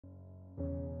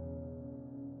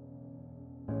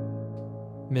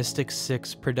Mystic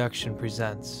 6 Production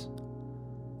presents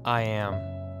I Am.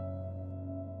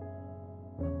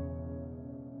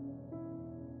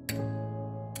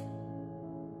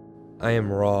 I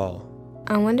am raw.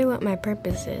 I wonder what my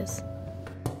purpose is.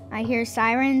 I hear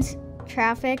sirens,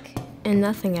 traffic, and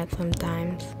nothing at some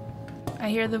times. I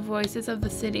hear the voices of the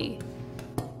city.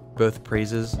 Both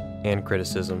praises and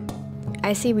criticism.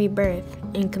 I see rebirth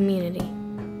in community.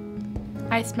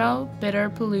 I smell bitter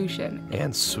pollution.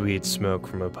 And sweet smoke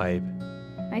from a pipe.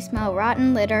 I smell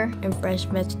rotten litter and fresh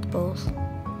vegetables.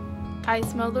 I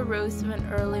smell the roast of an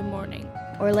early morning.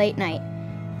 or late night.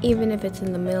 Even if it's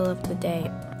in the middle of the day.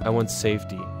 I want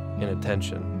safety and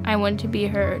attention. I want to be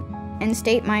heard. And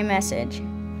state my message.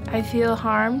 I feel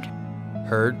harmed.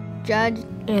 Heard? Judged.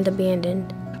 And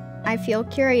abandoned. I feel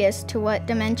curious to what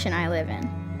dimension I live in.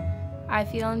 I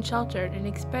feel unsheltered and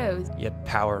exposed. Yet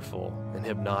powerful and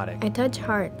hypnotic. I touch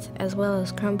hearts as well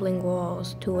as crumbling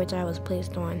walls to which I was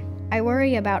placed on. I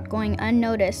worry about going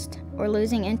unnoticed or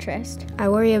losing interest. I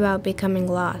worry about becoming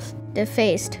lost.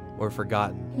 Defaced. Or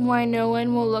forgotten. Why no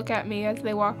one will look at me as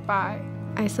they walk by.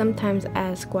 I sometimes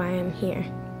ask why I'm here.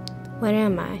 What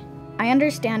am I? I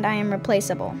understand I am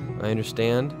replaceable. I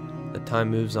understand that time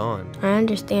moves on. I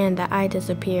understand that I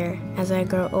disappear as I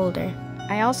grow older.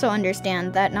 I also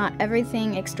understand that not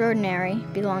everything extraordinary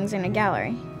belongs in a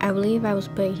gallery. I believe I was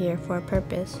put here for a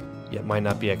purpose. Yet might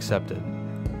not be accepted.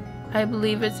 I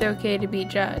believe it's okay to be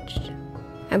judged.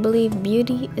 I believe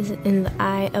beauty is in the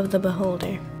eye of the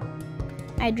beholder.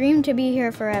 I dream to be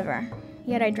here forever,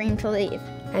 yet I dream to leave.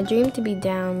 I dream to be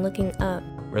down looking up.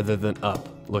 Rather than up,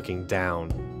 looking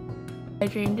down. I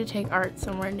dream to take art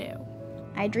somewhere new.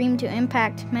 I dream to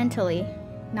impact mentally,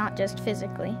 not just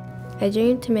physically. I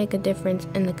dream to make a difference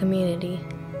in the community.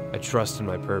 I trust in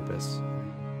my purpose.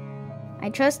 I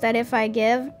trust that if I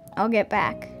give, I'll get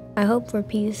back. I hope for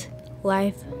peace,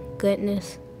 life,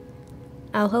 goodness.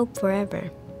 I'll hope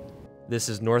forever. This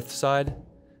is Northside,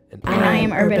 and I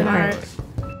am Urban Art.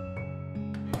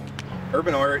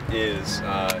 Urban art is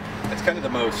it's kind of the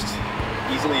most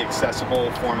easily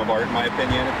accessible form of art, in my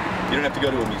opinion. You don't have to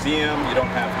go to a museum. You don't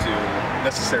have to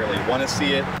necessarily want to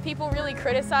see it. People really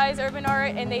criticize urban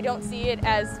art and they don't see it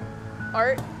as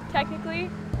art, technically.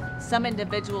 Some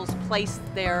individuals place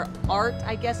their art,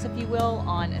 I guess if you will,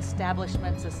 on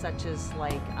establishments such as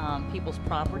like people's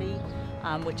property,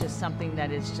 which is something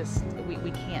that is just,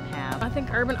 we can't have. I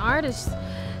think urban art is,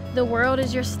 the world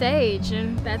is your stage,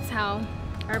 and that's how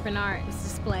urban art is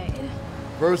displayed.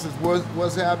 Versus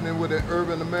what's happening with the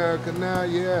urban America now,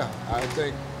 yeah, I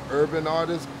think urban art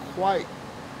is quite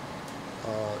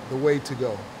the way to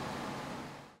go.